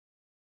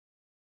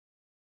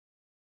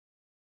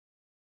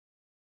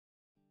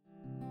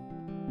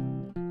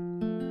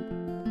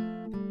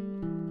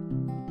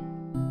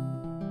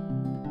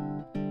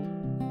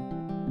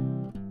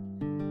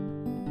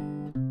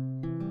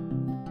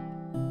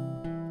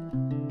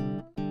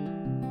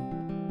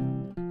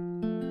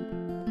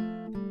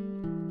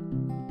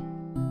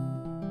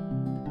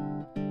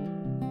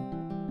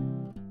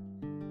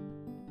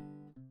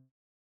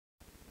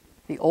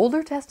The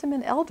Older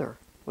Testament elder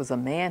was a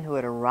man who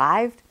had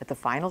arrived at the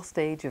final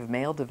stage of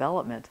male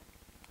development.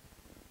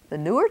 The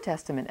Newer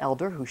Testament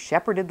elder who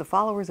shepherded the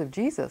followers of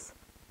Jesus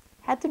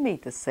had to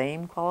meet the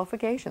same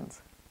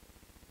qualifications.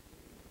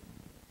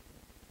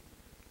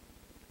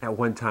 At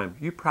one time,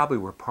 you probably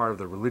were part of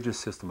the religious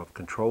system of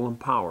control and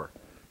power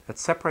that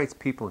separates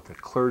people into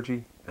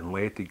clergy and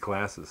laity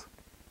classes.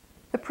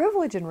 The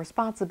privilege and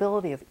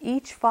responsibility of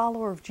each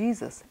follower of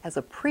Jesus as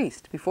a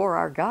priest before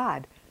our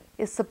God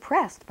is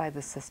suppressed by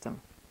this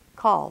system,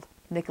 called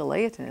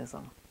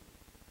Nicolaitanism.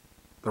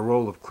 The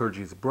role of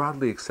clergy is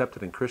broadly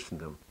accepted in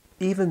Christendom,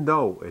 even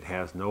though it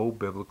has no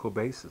biblical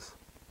basis.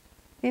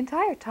 The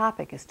entire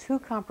topic is too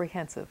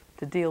comprehensive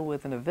to deal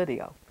with in a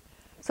video,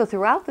 so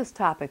throughout this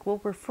topic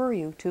we'll refer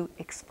you to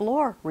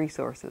Explore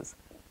resources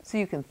so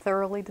you can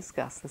thoroughly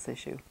discuss this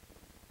issue.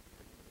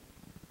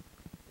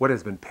 What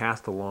has been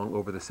passed along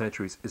over the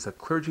centuries is a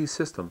clergy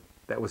system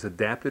that was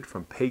adapted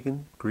from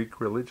pagan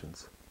Greek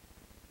religions.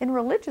 In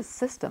religious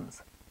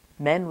systems,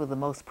 men with the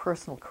most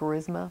personal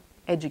charisma,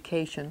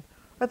 education,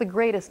 or the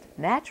greatest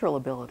natural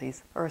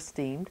abilities are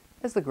esteemed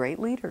as the great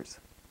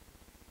leaders.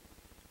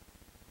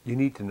 You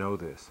need to know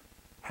this.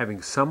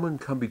 Having someone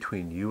come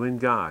between you and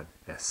God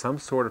as some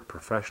sort of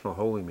professional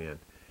holy man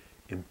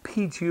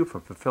impedes you from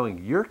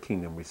fulfilling your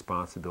kingdom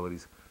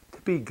responsibilities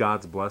to be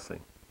God's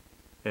blessing,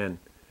 and,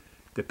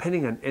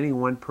 depending on any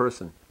one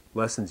person,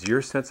 lessens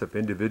your sense of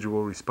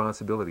individual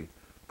responsibility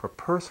for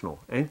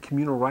personal and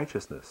communal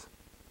righteousness.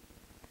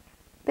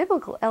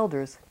 Biblical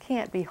elders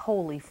can't be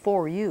holy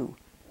for you,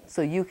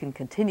 so you can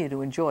continue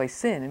to enjoy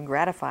sin and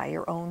gratify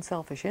your own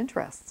selfish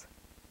interests.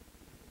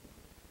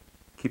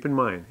 Keep in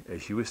mind,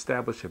 as you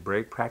establish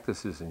Hebraic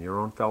practices in your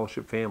own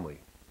fellowship family,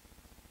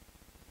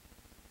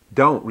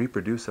 don't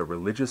reproduce a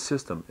religious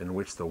system in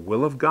which the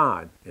will of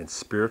God and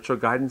spiritual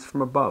guidance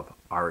from above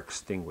are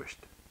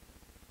extinguished.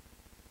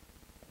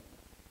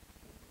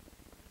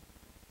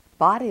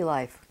 Body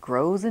life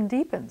grows and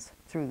deepens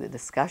through the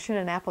discussion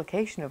and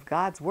application of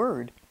God's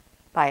Word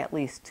by at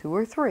least 2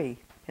 or 3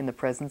 in the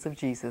presence of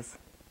Jesus.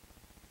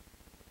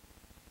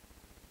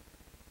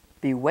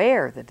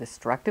 Beware the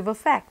destructive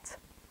effects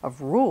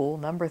of rule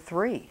number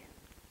 3.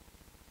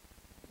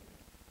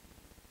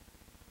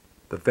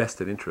 The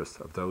vested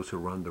interests of those who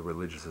run the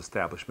religious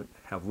establishment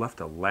have left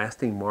a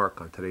lasting mark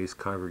on today's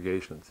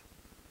congregations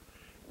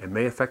and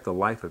may affect the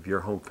life of your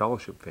home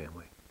fellowship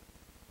family.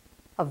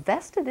 A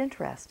vested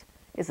interest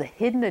is a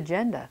hidden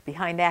agenda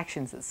behind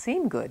actions that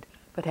seem good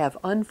but have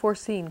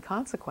unforeseen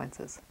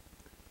consequences.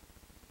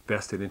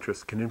 Vested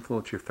interests can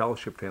influence your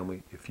fellowship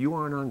family if you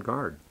aren't on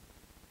guard.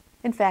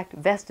 In fact,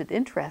 vested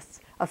interests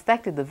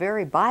affected the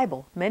very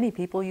Bible many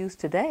people use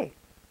today.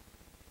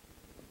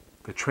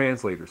 The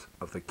translators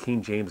of the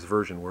King James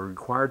Version were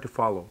required to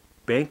follow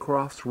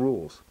Bancroft's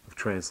rules of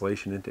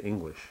translation into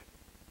English.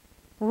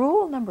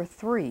 Rule number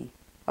 3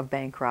 of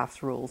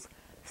Bancroft's rules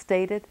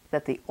stated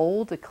that the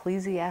old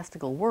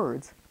ecclesiastical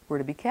words were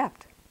to be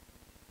kept.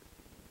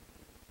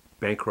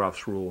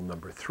 Bancroft's rule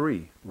number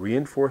 3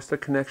 reinforced the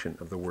connection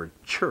of the word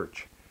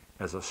church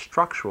as a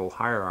structural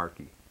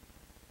hierarchy.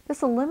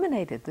 This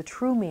eliminated the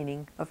true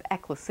meaning of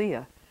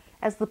ecclesia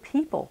as the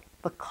people,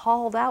 the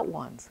called out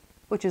ones,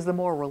 which is the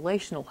more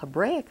relational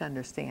Hebraic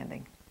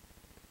understanding.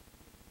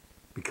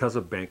 Because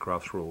of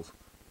Bancroft's rules,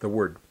 the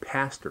word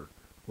pastor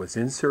was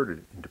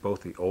inserted into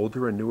both the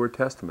Older and Newer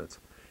Testaments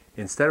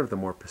instead of the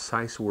more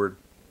precise word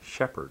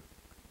shepherd.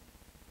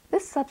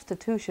 This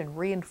substitution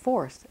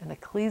reinforced an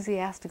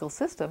ecclesiastical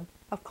system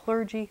of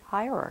clergy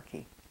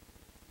hierarchy.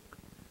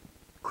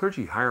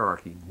 Clergy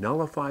hierarchy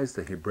nullifies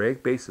the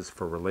Hebraic basis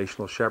for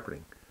relational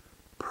shepherding,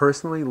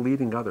 personally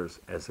leading others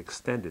as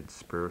extended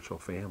spiritual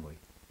family.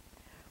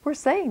 We're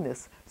saying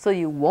this so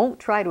you won't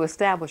try to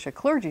establish a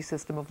clergy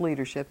system of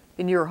leadership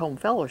in your home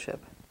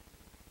fellowship.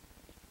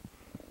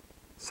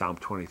 Psalm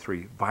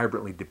 23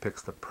 vibrantly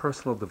depicts the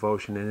personal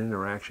devotion and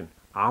interaction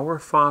our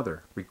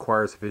Father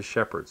requires of His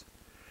shepherds,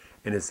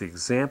 and is the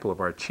example of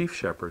our chief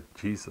shepherd,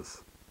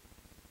 Jesus.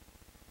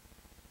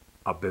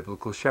 A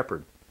biblical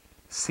shepherd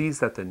sees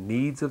that the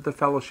needs of the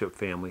fellowship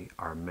family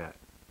are met,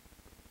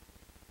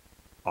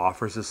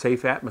 offers a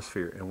safe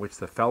atmosphere in which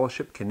the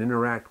fellowship can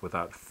interact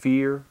without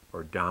fear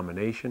or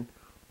domination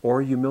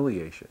or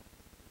humiliation,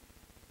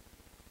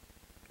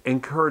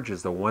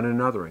 encourages the one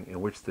anothering in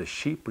which the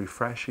sheep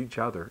refresh each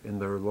other in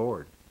their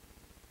Lord,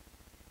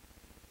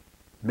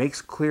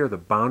 makes clear the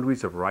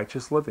boundaries of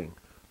righteous living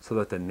so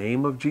that the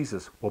name of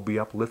Jesus will be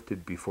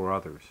uplifted before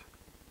others,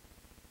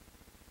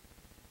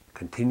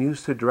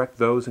 continues to direct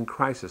those in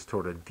crisis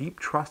toward a deep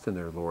trust in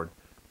their Lord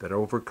that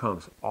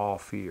overcomes all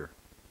fear.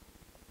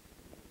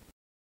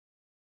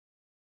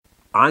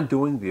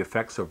 Undoing the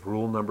effects of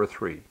rule number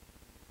 3,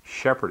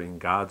 shepherding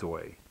God's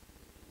way.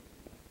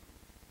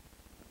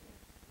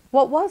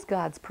 What was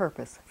God's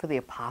purpose for the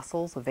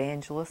apostles,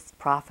 evangelists,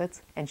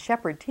 prophets, and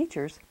shepherd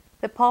teachers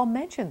that Paul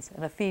mentions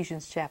in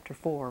Ephesians chapter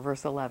 4,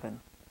 verse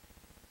 11?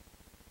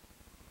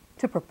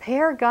 To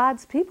prepare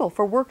God's people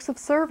for works of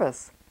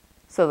service,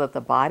 so that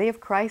the body of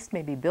Christ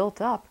may be built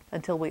up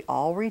until we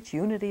all reach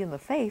unity in the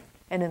faith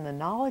and in the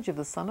knowledge of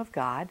the Son of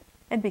God,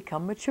 and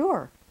become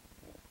mature,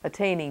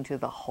 attaining to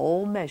the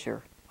whole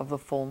measure of the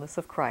fullness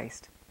of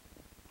Christ.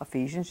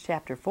 Ephesians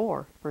chapter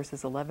 4,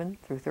 verses 11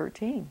 through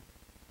 13.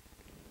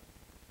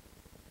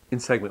 In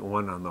segment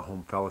 1 on the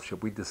home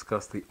fellowship, we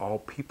discussed the all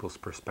peoples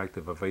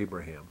perspective of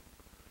Abraham.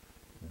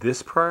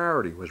 This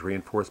priority was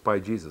reinforced by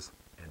Jesus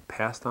and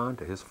passed on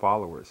to his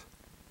followers.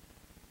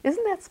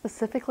 Isn't that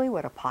specifically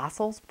what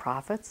apostles,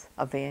 prophets,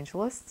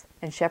 evangelists,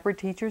 and shepherd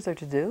teachers are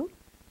to do?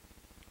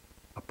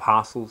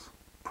 Apostles,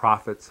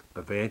 prophets,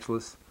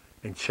 evangelists,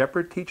 and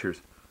shepherd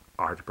teachers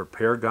are to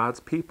prepare God's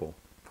people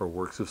for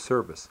works of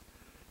service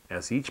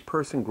as each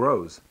person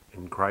grows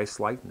in Christ's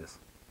likeness.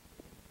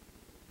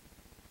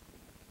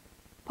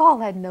 Paul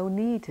had no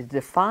need to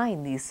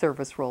define these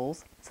service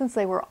roles since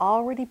they were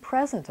already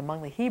present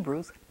among the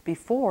Hebrews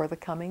before the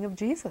coming of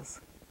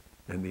Jesus.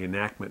 And the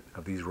enactment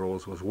of these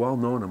roles was well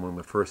known among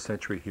the first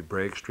century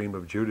Hebraic stream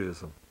of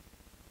Judaism.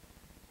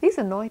 These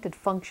anointed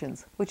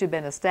functions, which had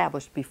been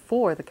established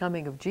before the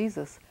coming of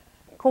Jesus,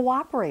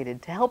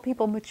 cooperated to help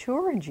people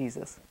mature in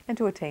Jesus and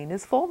to attain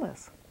his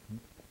fullness.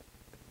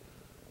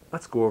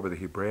 Let's go over the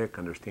Hebraic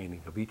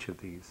understanding of each of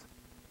these.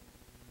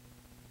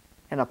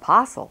 An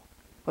apostle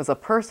was a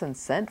person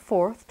sent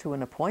forth to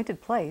an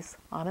appointed place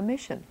on a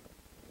mission.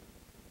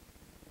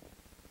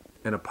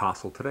 An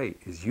apostle today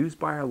is used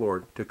by our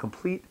Lord to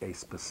complete a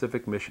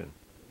specific mission.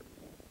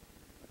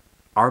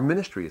 Our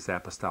ministry is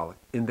apostolic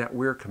in that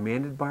we are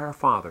commanded by our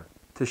Father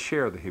to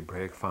share the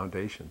Hebraic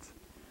foundations.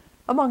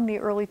 Among the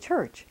early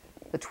church,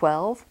 the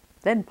 12,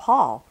 then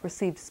Paul,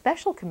 received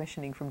special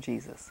commissioning from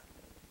Jesus.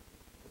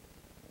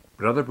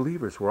 But other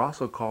believers were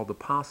also called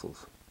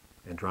apostles: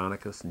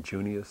 Andronicus and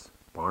Junius,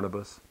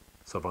 Barnabas,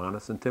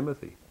 Silvanus, and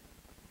Timothy.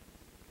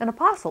 An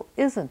apostle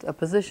isn't a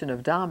position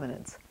of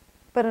dominance,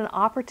 but an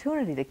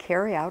opportunity to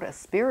carry out a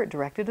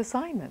Spirit-directed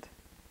assignment.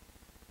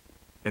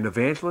 An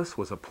evangelist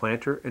was a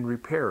planter and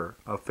repairer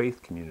of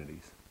faith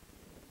communities.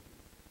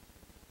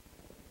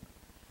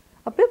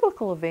 A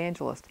biblical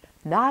evangelist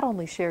not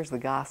only shares the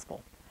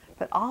gospel,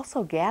 but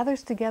also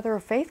gathers together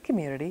a faith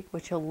community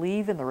which he'll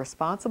leave in the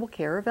responsible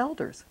care of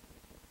elders.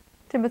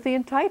 Timothy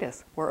and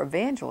Titus were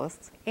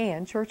evangelists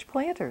and church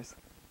planters.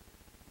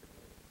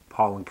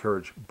 Paul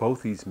encouraged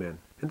both these men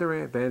in their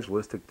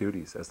evangelistic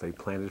duties as they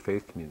planted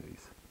faith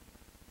communities.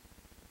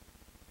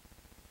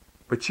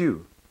 But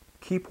you,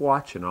 keep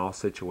watch in all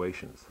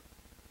situations.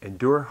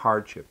 Endure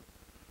hardship.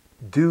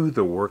 Do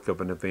the work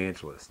of an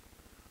evangelist.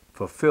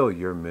 Fulfill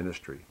your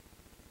ministry.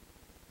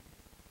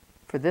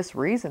 For this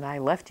reason I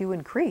left you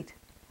in Crete,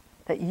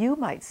 that you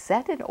might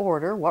set in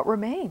order what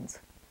remains,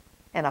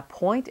 and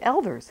appoint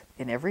elders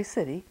in every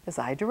city as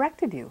I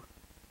directed you.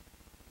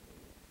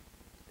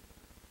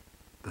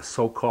 The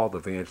so-called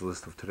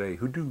evangelists of today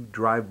who do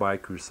drive-by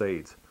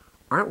crusades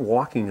aren't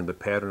walking in the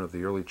pattern of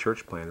the early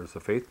church planters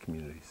of faith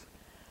communities.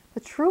 The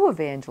true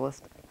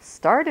evangelist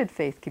started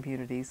faith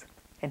communities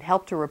and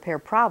helped to repair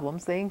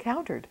problems they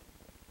encountered.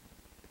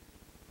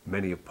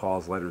 Many of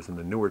Paul's letters in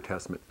the Newer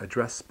Testament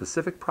address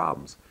specific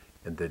problems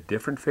in the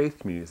different faith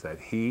communities that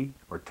he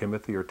or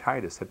Timothy or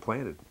Titus had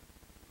planted.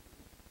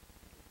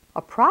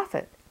 A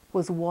prophet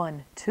was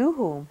one to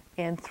whom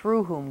and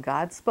through whom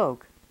God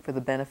spoke for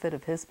the benefit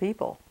of his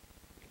people.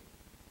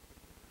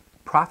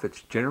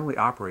 Prophets generally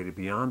operated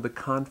beyond the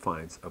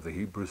confines of the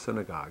Hebrew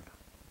synagogue.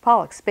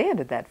 Paul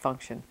expanded that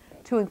function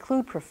to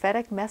include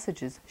prophetic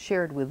messages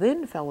shared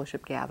within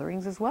fellowship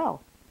gatherings as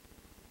well.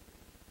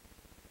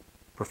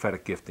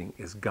 Prophetic gifting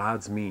is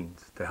God's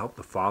means to help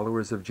the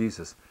followers of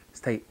Jesus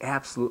stay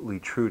absolutely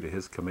true to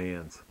his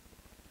commands.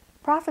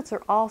 Prophets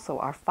are also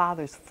our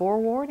Father's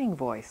forewarning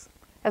voice,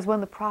 as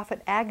when the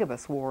prophet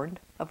Agabus warned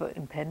of an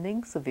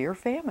impending severe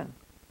famine.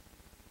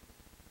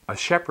 A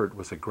shepherd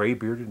was a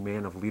gray-bearded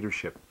man of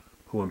leadership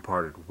who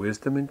imparted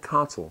wisdom and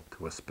counsel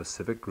to a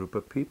specific group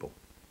of people.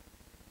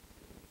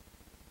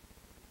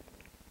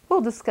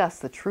 We'll discuss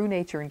the true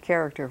nature and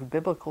character of a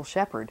biblical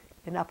shepherd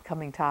in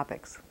upcoming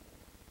topics.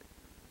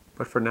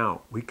 But for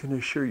now, we can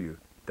assure you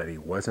that he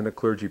wasn't a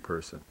clergy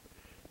person,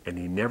 and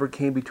he never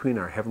came between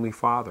our Heavenly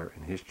Father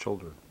and his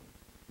children.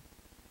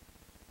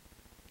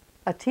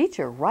 A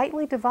teacher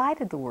rightly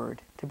divided the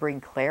word to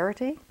bring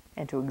clarity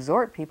and to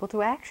exhort people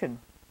to action.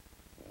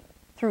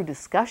 Through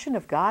discussion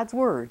of God's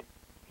word,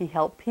 he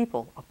helped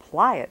people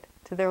apply it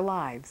to their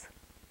lives.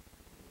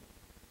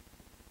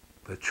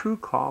 The true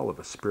call of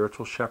a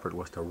spiritual shepherd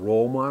was to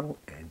role model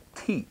and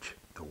teach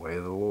the way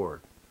of the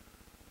Lord.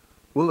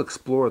 We'll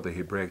explore the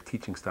Hebraic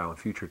teaching style in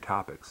future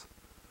topics,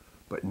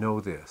 but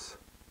know this: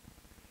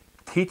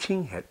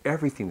 teaching had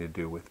everything to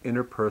do with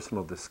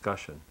interpersonal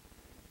discussion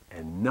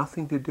and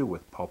nothing to do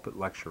with pulpit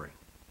lecturing.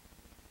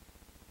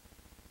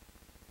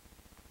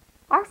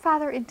 Our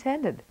Father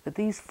intended that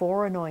these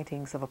four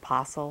anointings of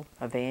apostle,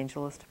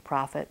 evangelist,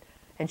 prophet,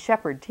 and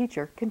shepherd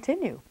teacher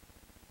continue.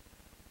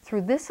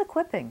 Through this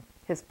equipping,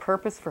 his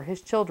purpose for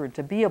his children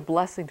to be a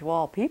blessing to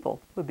all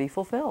people would be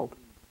fulfilled.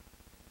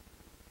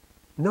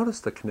 Notice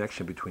the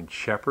connection between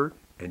shepherd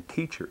and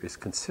teacher is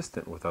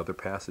consistent with other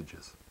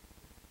passages.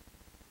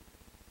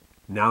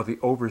 Now the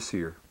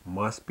overseer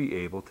must be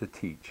able to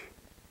teach.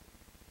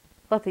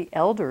 Let the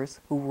elders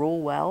who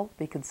rule well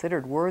be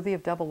considered worthy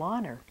of double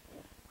honor,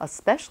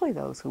 especially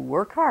those who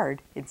work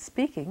hard in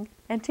speaking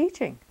and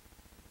teaching.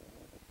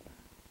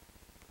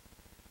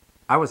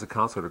 I was a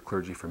counselor to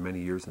clergy for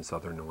many years in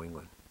southern New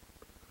England.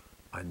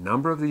 A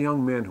number of the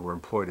young men who were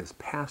employed as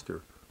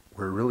pastor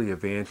were really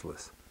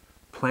evangelists,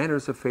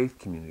 planters of faith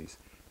communities,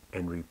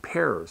 and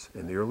repairers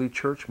in the early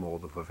church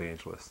mold of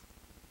evangelists.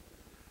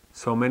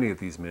 So many of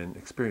these men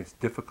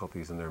experienced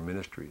difficulties in their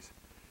ministries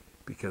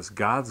because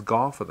God's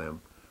goal for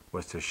them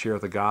was to share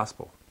the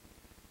gospel,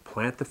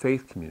 plant the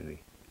faith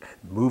community,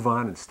 and move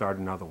on and start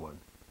another one.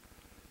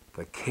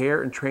 The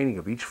care and training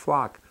of each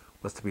flock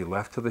was to be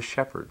left to the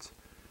shepherds,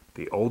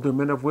 the older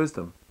men of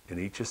wisdom in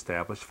each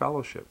established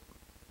fellowship.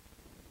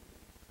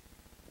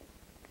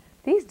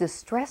 These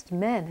distressed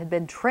men had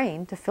been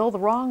trained to fill the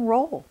wrong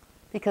role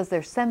because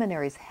their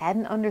seminaries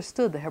hadn't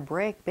understood the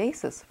Hebraic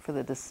basis for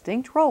the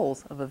distinct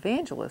roles of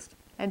evangelist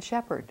and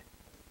shepherd.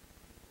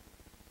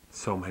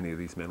 So many of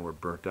these men were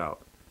burnt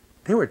out.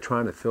 They were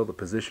trying to fill the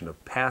position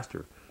of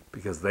pastor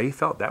because they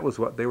felt that was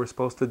what they were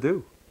supposed to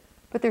do.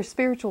 But their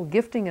spiritual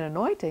gifting and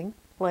anointing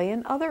lay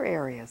in other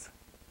areas.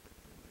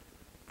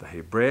 The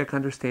Hebraic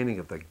understanding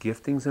of the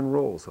giftings and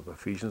roles of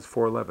Ephesians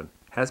 4:11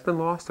 has been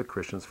lost to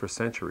Christians for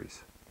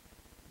centuries.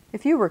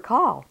 If you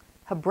recall,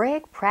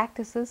 Hebraic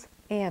practices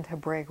and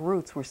Hebraic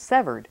roots were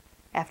severed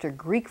after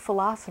Greek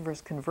philosophers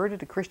converted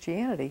to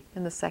Christianity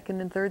in the 2nd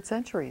and 3rd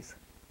centuries.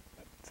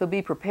 So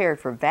be prepared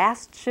for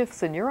vast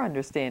shifts in your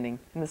understanding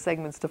in the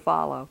segments to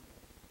follow.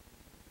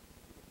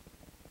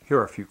 Here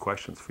are a few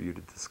questions for you to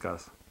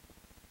discuss.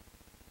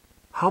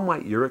 How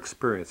might your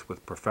experience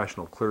with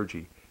professional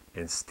clergy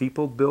and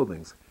steepled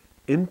buildings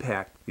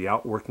impact the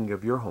outworking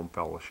of your home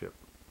fellowship?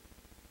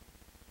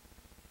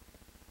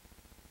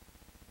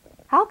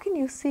 How can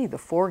you see the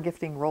 4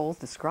 gifting roles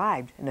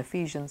described in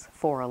Ephesians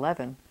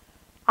 4:11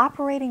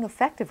 operating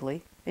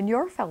effectively in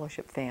your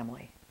fellowship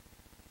family?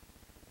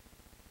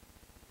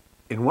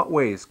 In what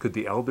ways could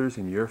the elders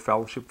in your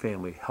fellowship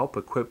family help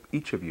equip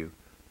each of you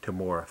to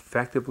more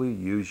effectively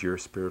use your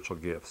spiritual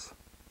gifts?